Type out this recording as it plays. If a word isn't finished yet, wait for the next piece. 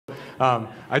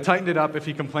I tightened it up. If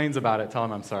he complains about it, tell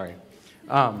him I'm sorry.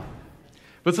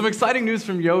 But some exciting news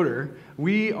from Yoder.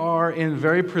 We are in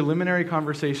very preliminary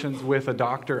conversations with a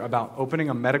doctor about opening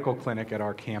a medical clinic at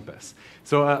our campus.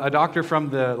 So a doctor from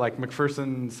the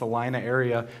McPherson, Salina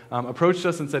area approached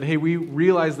us and said, hey, we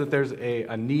realize that there's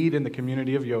a need in the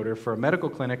community of Yoder for a medical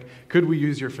clinic. Could we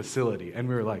use your facility? And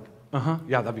we were like,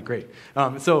 yeah, that'd be great.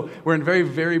 So we're in very,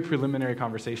 very preliminary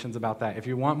conversations about that. If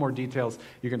you want more details,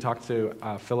 you can talk to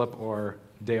Philip or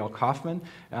Dale Kaufman,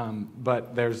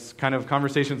 but there's kind of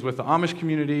conversations with the Amish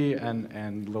community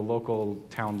and the local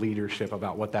town leadership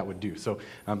about what that would do. So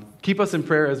keep us in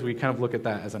prayer as we kind of look at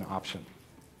that as an option.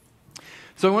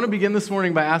 So I want to begin this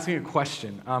morning by asking a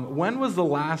question. When was the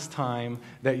last time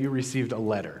that you received a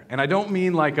letter? And I don't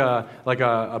mean like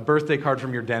a birthday card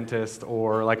from your dentist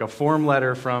or like a form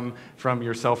letter from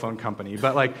your cell phone company,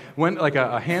 but like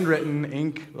a handwritten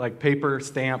ink, like paper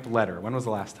stamped letter. When was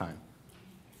the last time?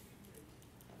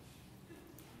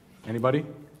 Anybody?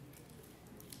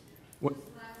 What?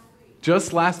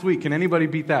 Just last week. Can anybody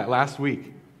beat that? Last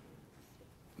week?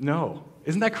 No.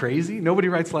 Isn't that crazy? Nobody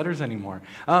writes letters anymore.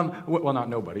 Well, not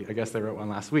nobody. I guess they wrote one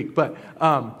last week. But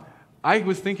I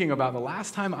was thinking about the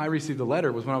last time I received a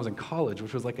letter was when I was in college,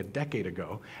 which was like a decade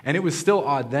ago. And it was still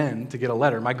odd then to get a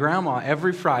letter. My grandma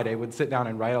every Friday would sit down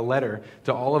and write a letter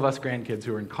to all of us grandkids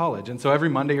who were in college. And so every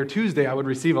Monday or Tuesday, I would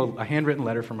receive a handwritten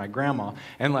letter from my grandma.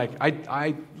 And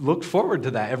I looked forward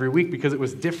to that every week because it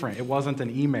was different. It wasn't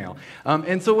an email.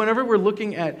 And so whenever we're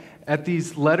looking at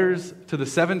these letters to the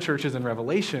 7 churches in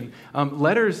Revelation,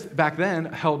 letters back then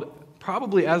held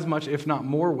probably as much, if not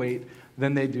more weight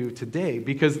than they do today,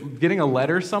 because getting a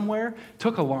letter somewhere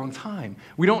took a long time.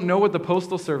 We don't know what the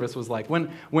postal service was like.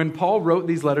 When Paul wrote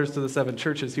these letters to the 7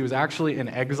 churches, he was actually in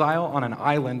exile on an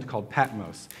island called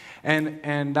Patmos.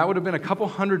 And that would have been a couple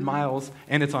hundred miles,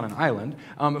 and it's on an island,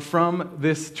 from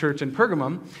this church in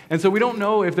Pergamum. And so we don't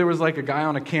know if there was like a guy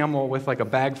on a camel with like a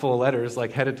bag full of letters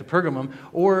like headed to Pergamum,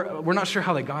 or we're not sure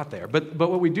how they got there. But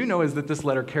what we do know is that this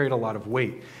letter carried a lot of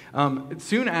weight.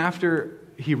 Soon after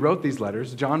he wrote these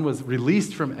letters, John was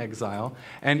released from exile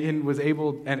and was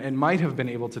able and might have been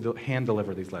able to hand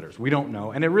deliver these letters. We don't know.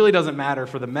 And it really doesn't matter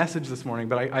for the message this morning,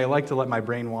 but I like to let my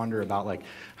brain wander about like,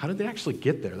 how did they actually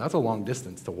get there? That's a long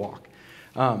distance to walk.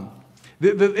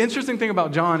 The interesting thing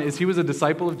about John is he was a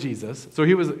disciple of Jesus. So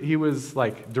he was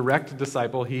like direct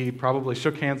disciple. He probably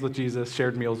shook hands with Jesus,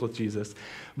 shared meals with Jesus.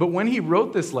 But when he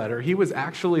wrote this letter, he was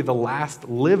actually the last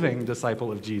living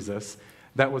disciple of Jesus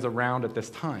that was around at this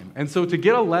time. And so to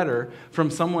get a letter from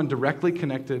someone directly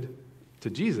connected to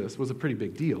Jesus was a pretty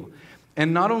big deal.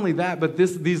 And not only that, but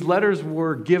these letters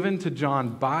were given to John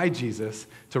by Jesus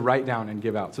to write down and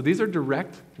give out. So these are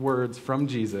direct words from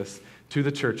Jesus to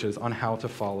the churches on how to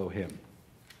follow him.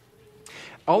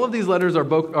 All of these letters are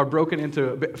broken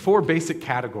into 4 basic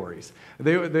categories.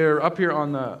 They're up here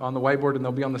on the whiteboard, and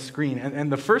they'll be on the screen.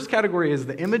 And the first category is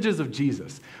the images of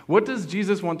Jesus. What does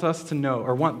Jesus want us to know,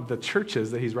 or want the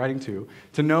churches that he's writing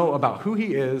to know about who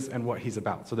he is and what he's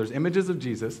about? So there's images of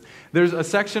Jesus. There's a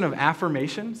section of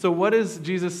affirmation. So what is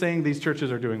Jesus saying these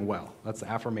churches are doing well? That's the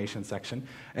affirmation section.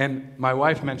 And my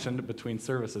wife mentioned between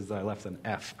services that I left an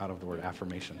F out of the word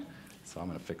affirmation. So I'm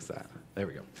going to fix that. There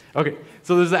we go. Okay,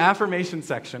 so there's the affirmation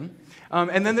section.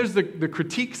 And then there's the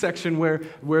critique section where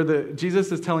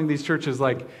Jesus is telling these churches,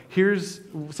 like, here's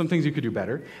some things you could do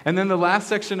better. And then the last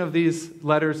section of these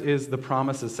letters is the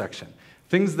promises section.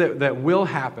 Things that will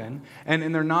happen,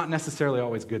 and they're not necessarily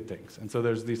always good things. And so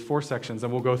there's these 4 sections,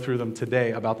 and we'll go through them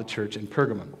today about the church in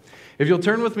Pergamum. If you'll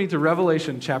turn with me to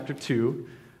Revelation chapter 2,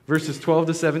 verses 12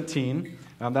 to 17,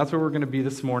 that's where we're going to be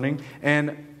this morning.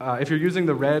 And if you're using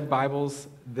the red Bibles,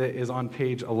 that is on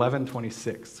page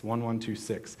 1126,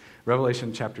 1126,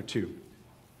 Revelation chapter 2.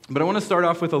 But I want to start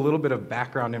off with a little bit of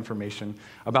background information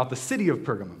about the city of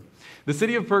Pergamum. The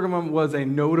city of Pergamum was a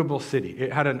notable city.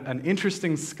 It had an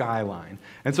interesting skyline.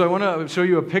 And so I want to show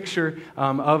you a picture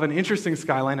of an interesting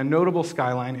skyline, a notable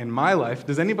skyline in my life.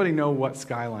 Does anybody know what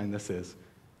skyline this is?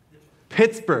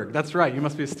 Pittsburgh. That's right. You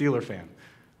must be a Steeler fan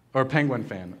or a Penguin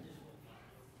fan.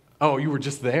 Oh, you were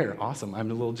just there. Awesome.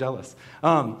 I'm a little jealous.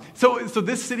 So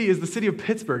this city is the city of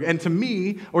Pittsburgh. And to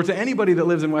me, or to anybody that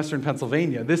lives in Western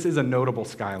Pennsylvania, this is a notable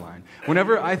skyline.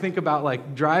 Whenever I think about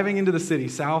like driving into the city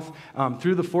south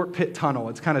through the Fort Pitt Tunnel,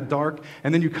 it's kind of dark.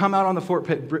 And then you come out on the Fort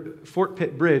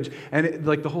Pitt Bridge, and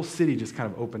like the whole city just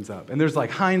kind of opens up. And there's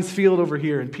like Heinz Field over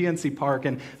here and PNC Park,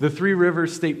 and the Three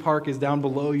Rivers State Park is down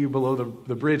below you, below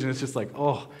the bridge. And it's just like,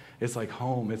 oh, It's like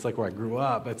home. It's like where I grew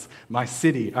up. It's my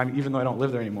city, even though I don't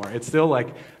live there anymore. It's still like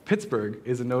Pittsburgh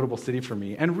is a notable city for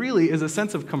me and really is a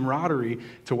sense of camaraderie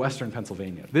to Western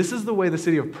Pennsylvania. This is the way the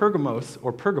city of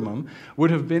Pergamum would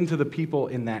have been to the people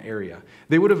in that area.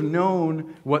 They would have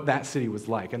known what that city was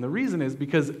like. And the reason is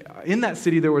because in that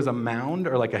city there was a mound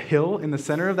or like a hill in the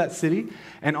center of that city.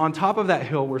 And on top of that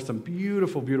hill were some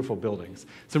beautiful, beautiful buildings,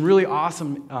 some really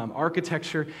awesome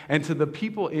architecture. And to the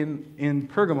people in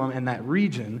Pergamum and that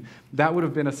region, that would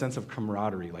have been a sense of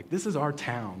camaraderie. Like, this is our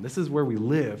town. This is where we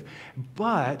live.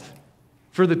 But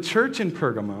for the church in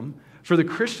Pergamum, for the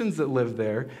Christians that lived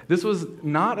there, this was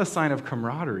not a sign of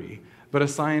camaraderie, but a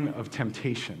sign of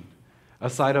temptation, a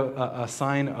sign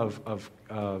of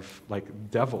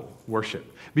like devil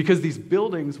worship. Because these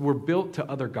buildings were built to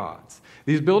other gods.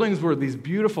 These buildings were these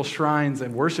beautiful shrines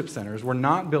and worship centers were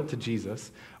not built to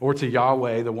Jesus or to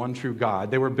Yahweh, the one true God.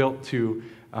 They were built to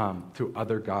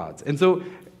other gods. And so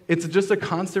it's just a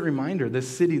constant reminder, this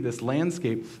city, this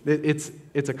landscape, it's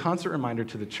a constant reminder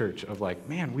to the church of like,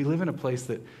 man, we live in a place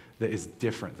that is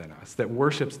different than us, that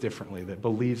worships differently, that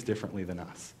believes differently than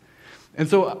us. And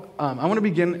so I want to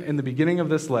begin in the beginning of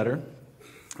this letter,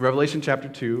 Revelation chapter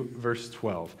 2, verse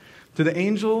 12. To the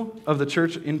angel of the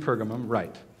church in Pergamum,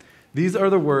 write, these are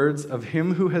the words of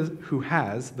him who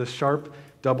has the sharp,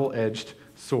 double-edged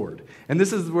sword. And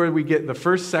this is where we get the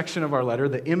first section of our letter,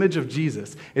 the image of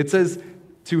Jesus. It says,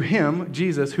 to him,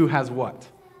 Jesus, who has what?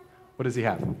 What does he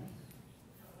have?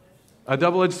 A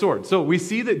double-edged sword. So we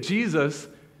see that Jesus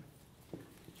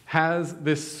has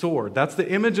this sword. That's the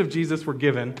image of Jesus we're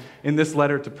given in this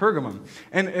letter to Pergamum.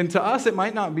 And to us, it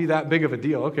might not be that big of a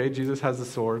deal. Okay, Jesus has a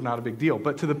sword, not a big deal.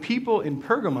 But to the people in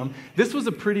Pergamum, this was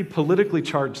a pretty politically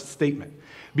charged statement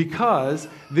because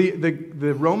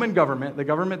the Roman government, the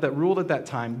government that ruled at that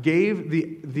time, gave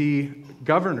the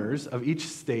governors of each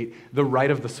state the right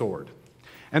of the sword.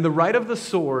 And the right of the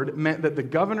sword meant that the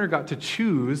governor got to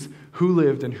choose who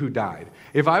lived and who died.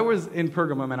 If I was in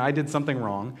Pergamum and I did something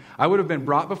wrong, I would have been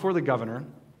brought before the governor.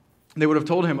 They would have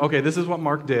told him, okay, this is what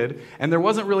Mark did. And there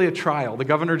wasn't really a trial. The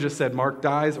governor just said, Mark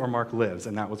dies or Mark lives.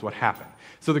 And that was what happened.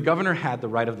 So the governor had the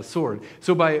right of the sword.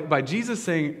 So by Jesus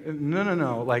saying,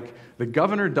 no, like the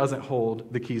governor doesn't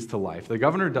hold the keys to life. The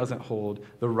governor doesn't hold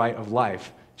the right of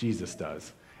life. Jesus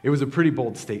does. It was a pretty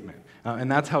bold statement.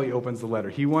 And that's how he opens the letter.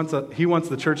 He wants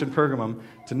the church in Pergamum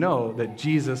to know that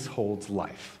Jesus holds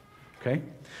life. Okay?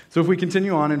 So if we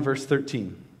continue on in verse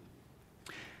 13.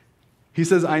 He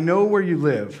says, I know where you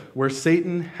live, where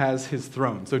Satan has his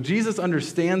throne. So Jesus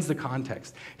understands the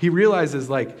context. He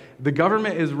realizes, like, the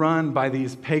government is run by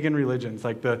these pagan religions.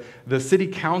 Like, the city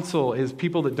council is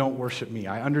people that don't worship me.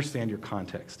 I understand your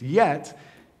context. Yet,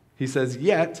 he says,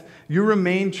 yet you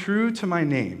remain true to my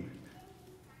name.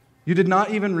 You did not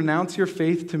even renounce your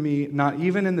faith to me, not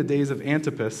even in the days of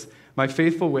Antipas, my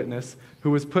faithful witness,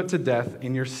 who was put to death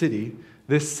in your city,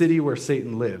 this city where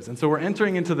Satan lives. And so we're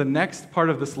entering into the next part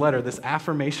of this letter, this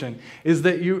affirmation, is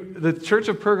that the church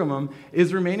of Pergamum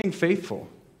is remaining faithful.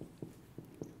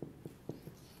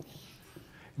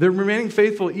 They're remaining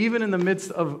faithful even in the midst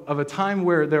of a time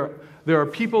where there are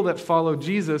people that follow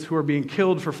Jesus who are being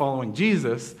killed for following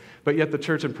Jesus, but yet the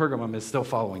church in Pergamum is still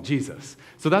following Jesus.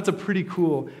 So that's a pretty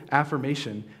cool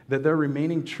affirmation that they're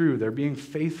remaining true. They're being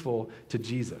faithful to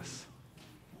Jesus.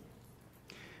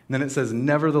 And then it says,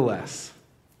 nevertheless,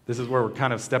 this is where we're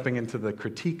kind of stepping into the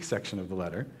critique section of the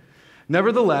letter.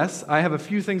 Nevertheless, I have a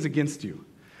few things against you.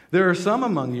 There are some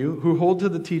among you who hold to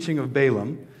the teaching of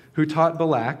Balaam, who taught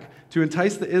Balak to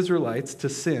entice the Israelites to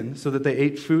sin so that they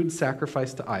ate food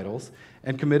sacrificed to idols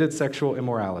and committed sexual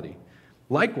immorality.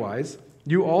 Likewise,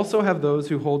 you also have those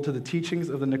who hold to the teachings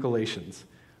of the Nicolaitans.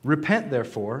 Repent,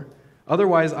 therefore,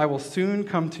 otherwise I will soon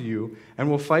come to you and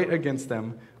will fight against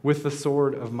them with the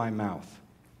sword of my mouth.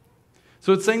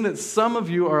 So it's saying that some of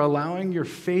you are allowing your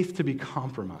faith to be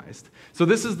compromised. So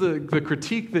this is the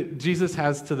critique that Jesus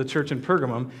has to the church in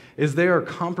Pergamum, is they are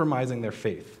compromising their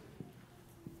faith.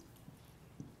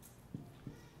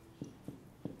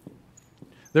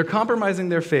 They're compromising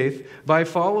their faith by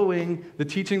following the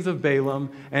teachings of Balaam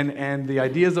and the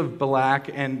ideas of Balak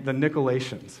and the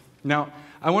Nicolaitans. Now,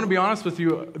 I want to be honest with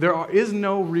you, there is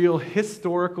no real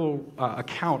historical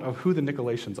account of who the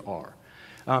Nicolaitans are.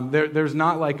 There's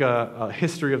not like a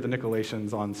history of the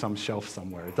Nicolaitans on some shelf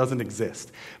somewhere. It doesn't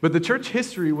exist. But the church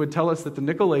history would tell us that the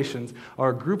Nicolaitans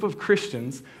are a group of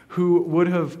Christians who would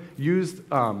have used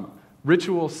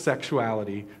ritual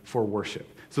sexuality for worship.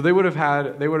 So they would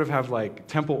have like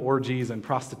temple orgies and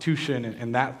prostitution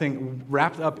and that thing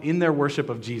wrapped up in their worship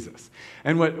of Jesus.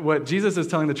 And what Jesus is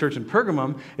telling the church in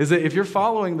Pergamum is that if you're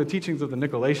following the teachings of the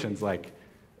Nicolaitans, like,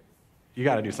 you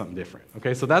got to do something different.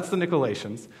 Okay, so that's the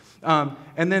Nicolaitans.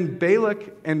 And then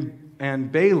Balak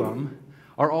and Balaam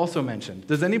are also mentioned.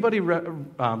 Does anybody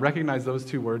recognize those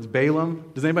two words?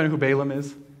 Balaam, does anybody know who Balaam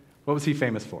is? What was he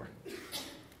famous for?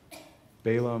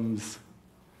 Balaam's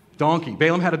donkey.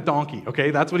 Balaam had a donkey,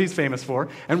 okay? That's what he's famous for.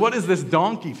 And what is this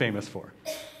donkey famous for?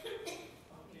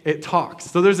 It talks.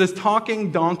 So there's this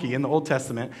talking donkey in the Old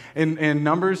Testament, in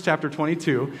Numbers chapter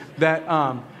 22, that,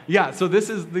 so this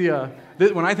is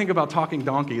when I think about talking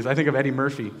donkeys, I think of Eddie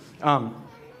Murphy.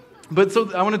 But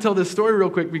so I want to tell this story real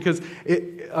quick because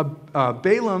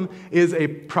Balaam is a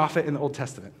prophet in the Old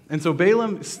Testament. And so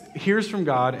Balaam hears from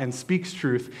God and speaks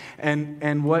truth.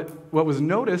 And what was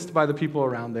noticed by the people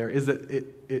around there is that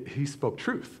he spoke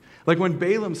truth. Like when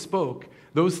Balaam spoke,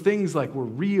 those things like were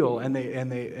real and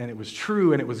it was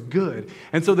true and it was good.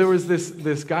 And so there was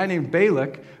this guy named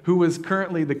Balak who was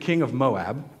currently the king of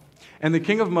Moab. And the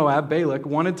king of Moab, Balak,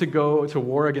 wanted to go to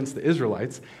war against the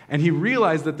Israelites, and he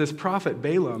realized that this prophet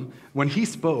Balaam, when he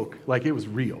spoke, like it was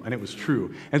real and it was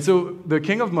true. And so the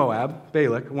king of Moab,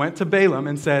 Balak, went to Balaam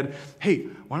and said, hey,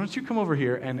 why don't you come over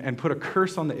here and put a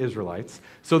curse on the Israelites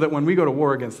so that when we go to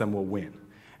war against them, we'll win.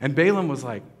 And Balaam was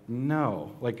like,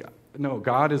 no,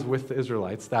 God is with the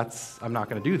Israelites. I'm not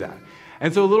going to do that.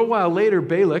 And so a little while later,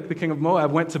 Balak, the king of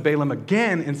Moab, went to Balaam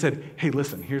again and said, hey,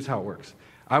 listen, here's how it works.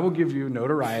 I will give you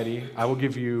notoriety, I will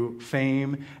give you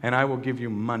fame, and I will give you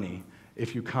money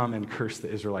if you come and curse the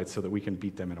Israelites so that we can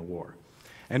beat them in a war.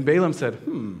 And Balaam said,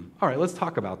 all right, let's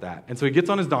talk about that. And so he gets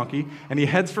on his donkey, and he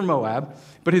heads for Moab,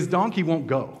 but his donkey won't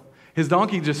go. His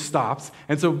donkey just stops,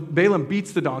 and so Balaam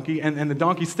beats the donkey, and the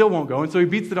donkey still won't go, and so he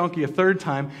beats the donkey a third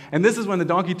time, and this is when the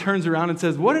donkey turns around and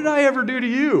says, what did I ever do to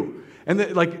you? And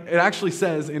it actually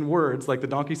says in words, like the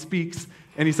donkey speaks,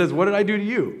 and he says, what did I do to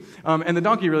you? And the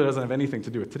donkey really doesn't have anything to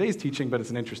do with today's teaching, but it's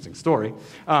an interesting story.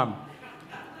 But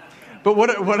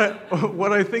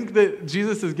what I think that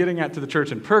Jesus is getting at to the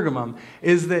church in Pergamum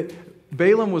is that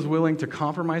Balaam was willing to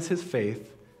compromise his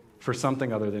faith for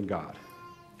something other than God.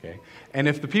 Okay? And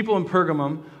if the people in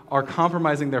Pergamum are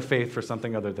compromising their faith for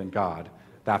something other than God,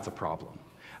 that's a problem.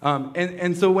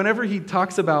 And so whenever he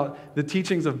talks about the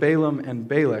teachings of Balaam and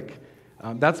Balak,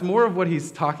 that's more of what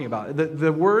he's talking about.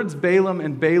 The words Balaam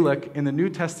and Balak in the New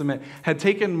Testament had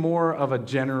taken more of a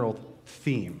general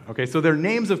theme. Okay, so they're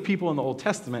names of people in the Old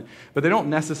Testament, but they don't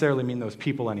necessarily mean those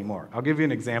people anymore. I'll give you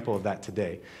an example of that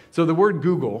today. So the word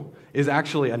Google is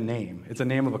actually a name. It's a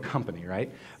name of a company,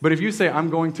 right? But if you say, I'm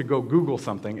going to go Google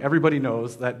something, everybody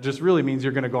knows that just really means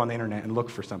you're going to go on the internet and look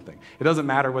for something. It doesn't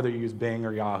matter whether you use Bing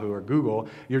or Yahoo or Google,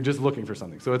 you're just looking for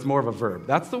something. So it's more of a verb.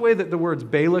 That's the way that the words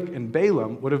Balak and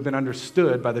Balaam would have been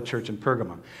understood by the church in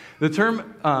Pergamum. The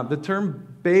term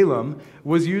Balaam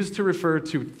was used to refer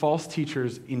to false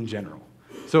teachers in general.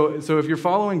 So if you're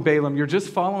following Balaam, you're just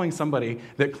following somebody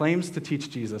that claims to teach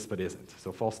Jesus but isn't.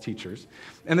 So false teachers.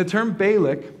 And the term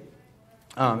Balak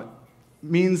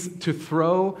means to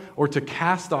throw or to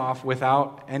cast off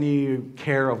without any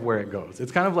care of where it goes.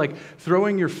 It's kind of like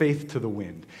throwing your faith to the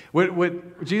wind.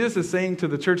 What Jesus is saying to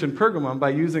the church in Pergamum by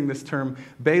using this term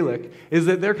Balak is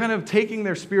that they're kind of taking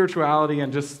their spirituality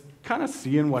and just kind of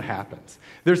seeing what happens.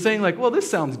 They're saying like, well, this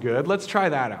sounds good. Let's try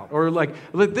that out. Or like,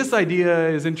 this idea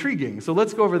is intriguing. So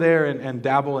let's go over there and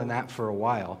dabble in that for a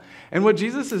while. And what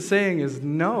Jesus is saying is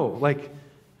no,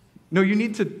 you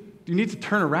need to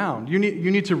turn around. You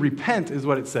need to repent is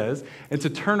what it says. And to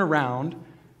turn around,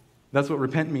 that's what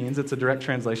repent means. It's a direct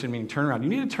translation meaning turn around. You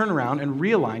need to turn around and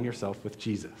realign yourself with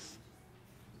Jesus.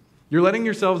 You're letting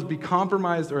yourselves be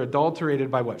compromised or adulterated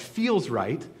by what feels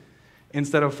right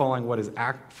instead of following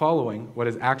what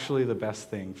is actually the best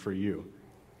thing for you.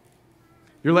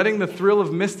 You're letting the thrill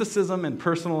of mysticism and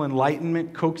personal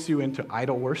enlightenment coax you into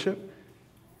idol worship.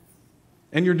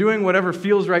 And you're doing whatever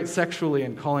feels right sexually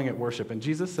and calling it worship. And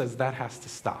Jesus says that has to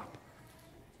stop.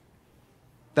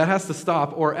 That has to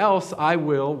stop, or else I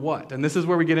will what? And this is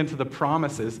where we get into the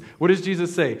promises. What does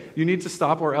Jesus say? You need to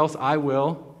stop, or else I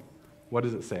will. What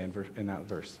does it say in that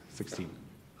verse 16?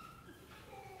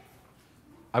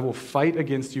 I will fight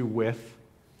against you with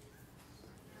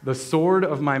the sword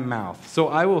of my mouth. So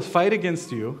I will fight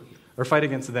against you, or fight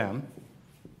against them,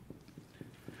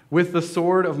 with the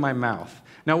sword of my mouth.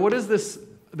 Now, what is this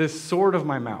sword of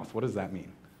my mouth? What does that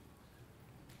mean?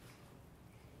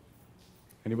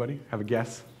 Anybody have a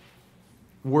guess?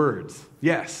 Words,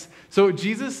 yes. So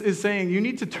Jesus is saying you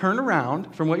need to turn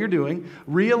around from what you're doing,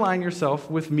 realign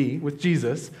yourself with me, with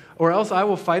Jesus, or else I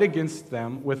will fight against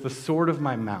them with the sword of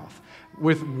my mouth,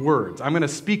 with words. I'm going to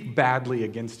speak badly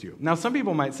against you. Now, some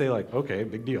people might say, like, okay,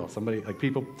 big deal.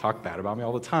 People talk bad about me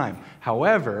all the time.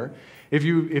 However, if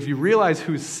you realize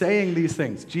who's saying these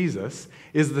things, Jesus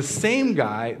is the same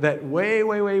guy that way,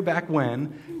 way, way back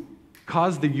when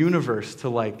caused the universe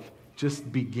to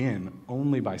just begin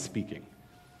only by speaking.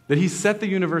 That he set the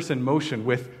universe in motion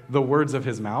with the words of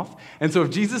his mouth. And so if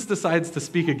Jesus decides to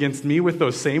speak against me with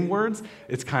those same words,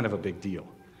 it's kind of a big deal.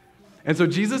 And so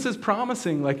Jesus is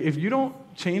promising, if you don't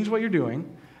change what you're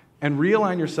doing and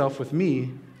realign yourself with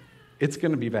me, it's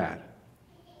going to be bad.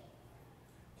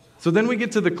 So then we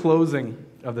get to the closing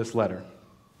of this letter.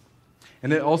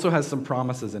 And it also has some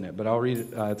promises in it, but I'll read it.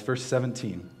 It's verse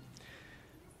 17.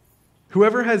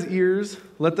 Whoever has ears,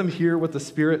 let them hear what the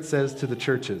Spirit says to the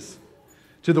churches.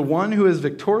 To the one who is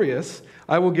victorious,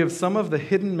 I will give some of the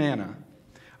hidden manna.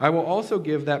 I will also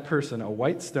give that person a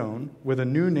white stone with a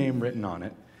new name written on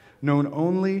it, known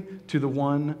only to the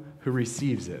one who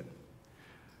receives it.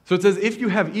 So it says, if you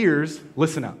have ears,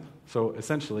 listen up. So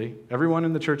essentially, everyone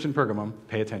in the church in Pergamum,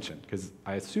 pay attention, because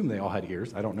I assume they all had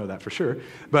ears. I don't know that for sure.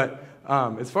 But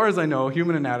as far as I know,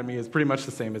 human anatomy is pretty much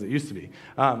the same as it used to be.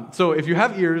 So if you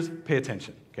have ears, pay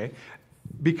attention, okay?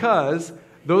 Because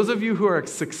those of you who are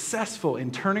successful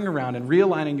in turning around and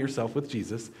realigning yourself with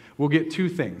Jesus will get two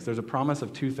things. There's a promise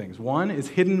of two things. One is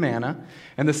hidden manna,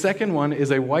 and the second one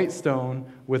is a white stone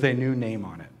with a new name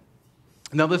on it.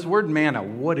 Now, this word manna,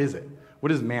 what is it?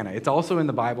 What is manna? It's also in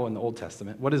the Bible in the Old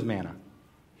Testament. What is manna?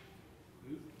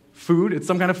 Food. It's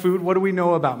some kind of food. What do we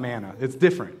know about manna? It's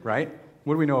different, right?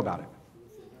 What do we know about it?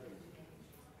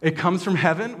 It comes from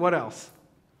heaven. What else?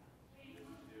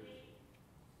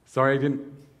 Sorry, I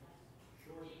didn't...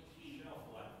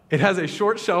 It has a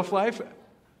short shelf life.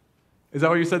 Is that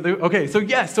what you said? Okay, so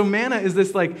yes, so manna is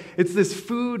this it's this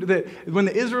food that when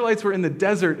the Israelites were in the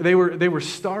desert, they were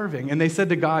starving, and they said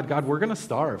to God, God, we're going to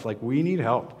starve. We need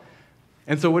help.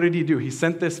 And so what did he do? He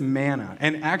sent this manna.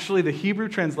 And actually the Hebrew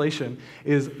translation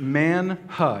is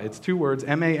man-ha. It's two words,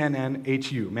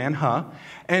 M-A-N-N-H-U, man-ha.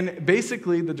 And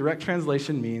basically the direct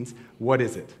translation means, what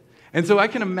is it? And so I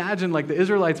can imagine the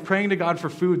Israelites praying to God for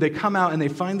food. They come out and they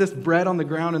find this bread on the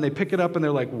ground and they pick it up and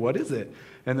they're like, what is it?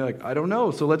 And they're like, I don't know,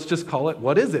 so let's just call it,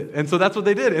 what is it? And so that's what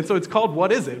they did. And so it's called,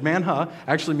 what is it? Manha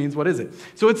actually means, what is it?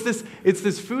 So it's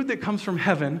this food that comes from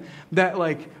heaven that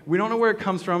we don't know where it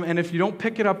comes from, and if you don't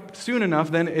pick it up soon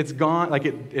enough, then it's gone,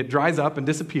 it dries up and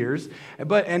disappears.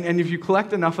 And if you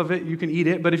collect enough of it, you can eat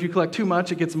it, but if you collect too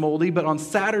much, it gets moldy. But on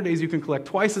Saturdays, you can collect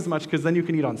twice as much because then you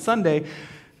can eat on Sunday.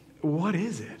 What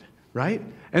is it? Right?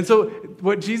 And so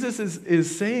what Jesus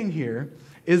is saying here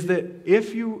is that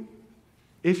if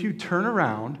you turn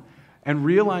around and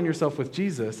realign yourself with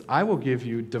Jesus, I will give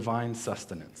you divine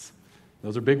sustenance.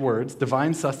 Those are big words,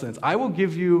 divine sustenance. I will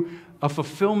give you a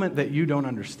fulfillment that you don't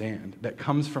understand, that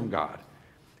comes from God.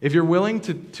 If you're willing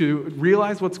to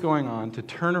realize what's going on, to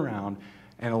turn around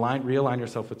and realign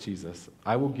yourself with Jesus,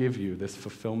 I will give you this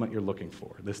fulfillment you're looking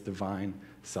for, this divine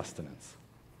sustenance.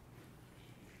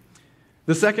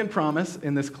 The second promise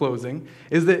in this closing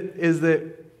is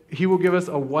that he will give us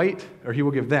he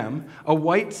will give them a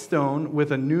white stone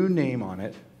with a new name on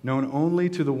it, known only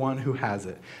to the one who has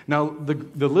it. Now,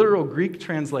 the literal Greek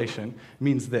translation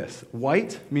means this.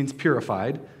 White means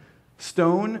purified,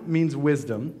 stone means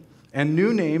wisdom, and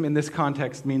new name in this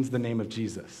context means the name of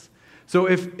Jesus. So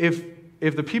if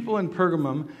the people in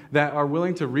Pergamum that are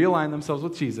willing to realign themselves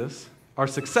with Jesus are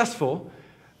successful,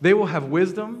 they will have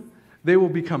wisdom, they will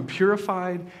become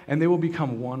purified, and they will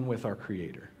become one with our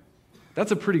Creator.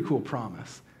 That's a pretty cool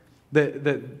promise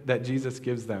that Jesus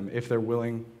gives them if they're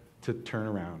willing to turn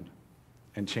around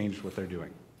and change what they're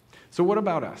doing. So what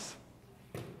about us?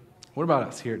 What about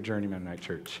us here at Journey Mennonite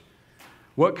Church?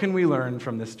 What can we learn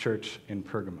from this church in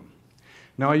Pergamum?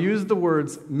 Now, I use the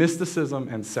words mysticism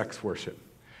and sex worship.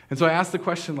 And so I asked the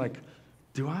question,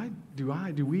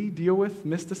 do we deal with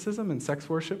mysticism and sex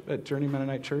worship at Journey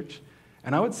Mennonite Church?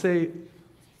 And I would say,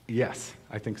 yes,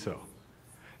 I think so.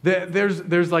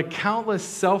 There's countless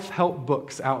self-help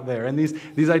books out there, and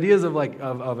these ideas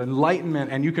of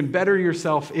enlightenment, and you can better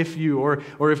yourself if you,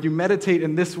 or if you meditate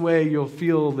in this way, you'll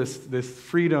feel this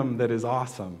freedom that is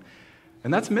awesome.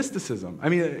 And that's mysticism. I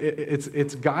mean,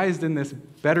 it's guised in this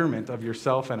betterment of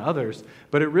yourself and others,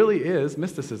 but it really is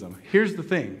mysticism. Here's the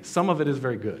thing. Some of it is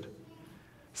very good.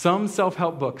 Some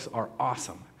self-help books are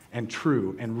awesome. and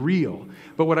true and real.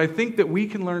 But what I think that we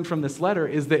can learn from this letter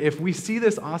is that if we see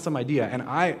this awesome idea, and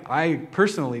I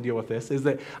personally deal with this, is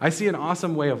that I see an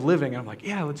awesome way of living, and I'm like,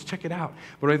 yeah, let's check it out.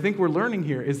 But what I think we're learning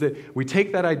here is that we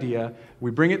take that idea,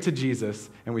 we bring it to Jesus,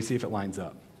 and we see if it lines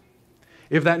up.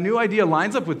 If that new idea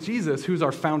lines up with Jesus, who's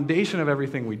our foundation of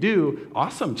everything we do,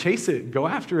 awesome, chase it, go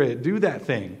after it, do that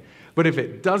thing. But if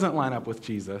it doesn't line up with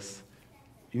Jesus,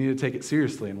 you need to take it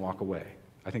seriously and walk away.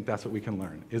 I think that's what we can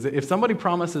learn. Is that if somebody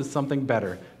promises something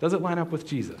better, does it line up with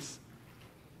Jesus?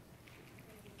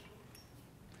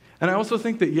 And I also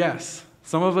think that, yes,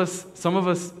 some of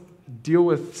us deal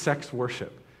with sex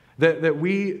worship. That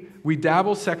we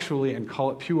dabble sexually and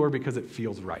call it pure because it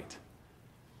feels right.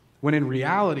 When in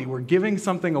reality, we're giving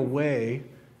something away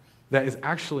that is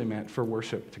actually meant for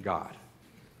worship to God.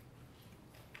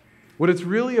 What it's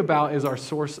really about is our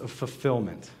source of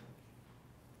fulfillment.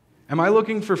 Am I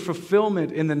looking for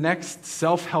fulfillment in the next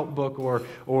self-help book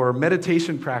or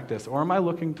meditation practice, or am I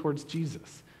looking towards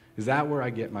Jesus? Is that where I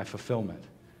get my fulfillment?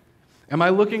 Am I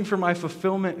looking for my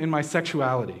fulfillment in my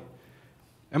sexuality?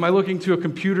 Am I looking to a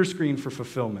computer screen for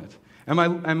fulfillment? Am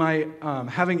I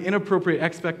having inappropriate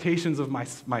expectations of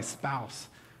my spouse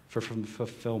for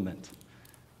fulfillment?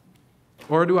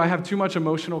 Or do I have too much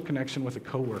emotional connection with a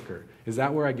coworker? Is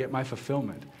that where I get my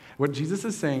fulfillment? What Jesus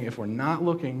is saying, if we're not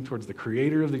looking towards the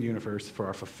creator of the universe for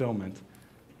our fulfillment,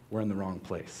 we're in the wrong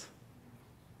place.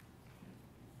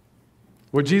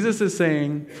 What Jesus is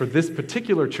saying for this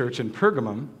particular church in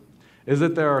Pergamum is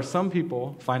that there are some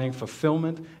people finding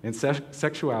fulfillment in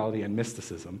sexuality and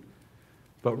mysticism,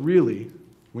 but really,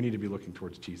 we need to be looking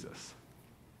towards Jesus.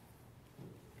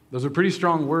 Those are pretty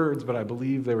strong words, but I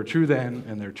believe they were true then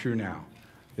and they're true now.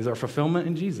 Is our fulfillment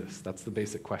in Jesus? That's the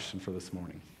basic question for this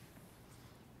morning.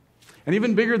 And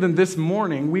even bigger than this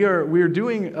morning, we are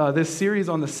doing this series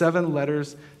on the 7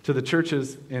 letters to the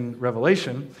churches in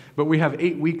Revelation, but we have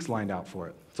 8 weeks lined out for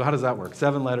it. So how does that work?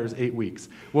 7 letters, 8 weeks.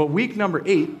 Well, week number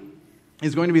 8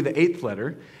 is going to be the 8th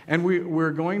letter, and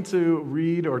we're going to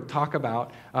read or talk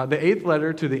about the 8th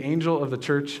letter to the angel of the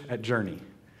church at Journey.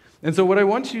 And so what I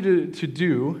want you to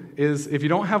do is, if you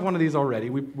don't have one of these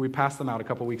already, we passed them out a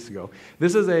couple weeks ago.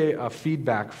 This is a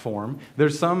feedback form.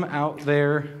 There's some out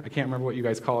there. I can't remember what you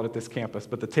guys call it at this campus,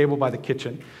 but the table by the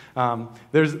kitchen.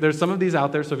 There's some of these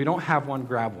out there, so if you don't have one,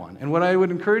 grab one. And what I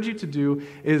would encourage you to do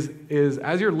is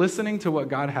as you're listening to what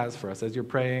God has for us, as you're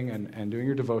praying and doing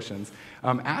your devotions,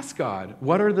 ask God,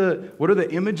 what are the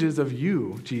images of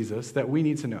you, Jesus, that we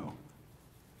need to know?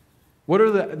 What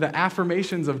are the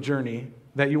affirmations of Journey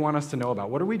that you want us to know about?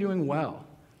 What are we doing well?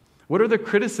 What are the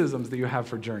criticisms that you have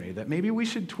for Journey that maybe we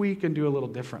should tweak and do a little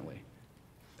differently?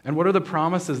 And what are the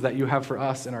promises that you have for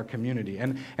us in our community?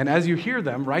 And as you hear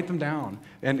them, write them down.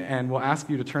 And we'll ask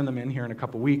you to turn them in here in a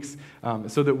couple weeks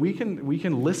so that we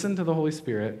can listen to the Holy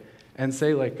Spirit and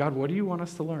say, like, God, what do you want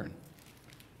us to learn?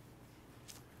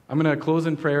 I'm going to close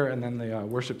in prayer, and then the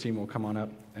worship team will come on up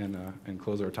and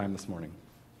close our time this morning.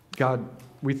 God,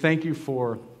 we thank you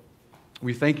for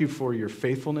your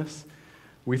faithfulness.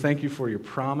 We thank you for your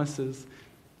promises.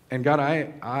 And God,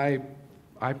 I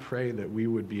pray that we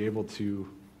would be able to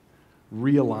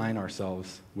realign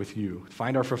ourselves with you,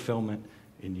 find our fulfillment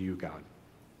in you, God.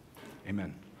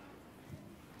 Amen.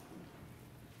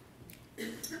 Well,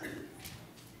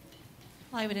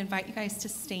 I would invite you guys to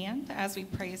stand as we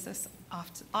praise this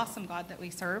awesome God that we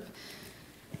serve.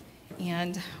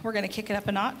 And we're going to kick it up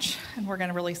a notch, and we're going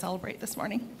to really celebrate this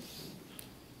morning.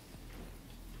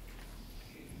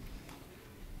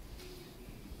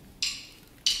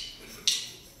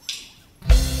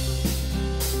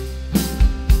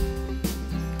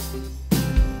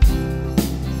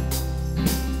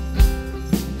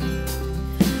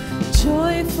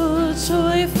 Joyful,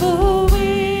 joyful,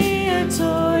 we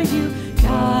adore you,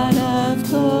 God of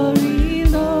glory,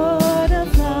 Lord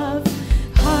of love.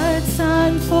 Hearts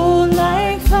unfold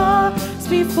like flowers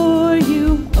before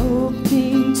you,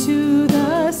 opening to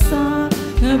the sun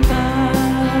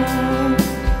above.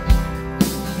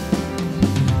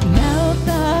 Melt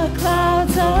the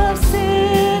clouds of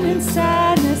sin and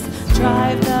sadness,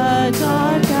 drive the dark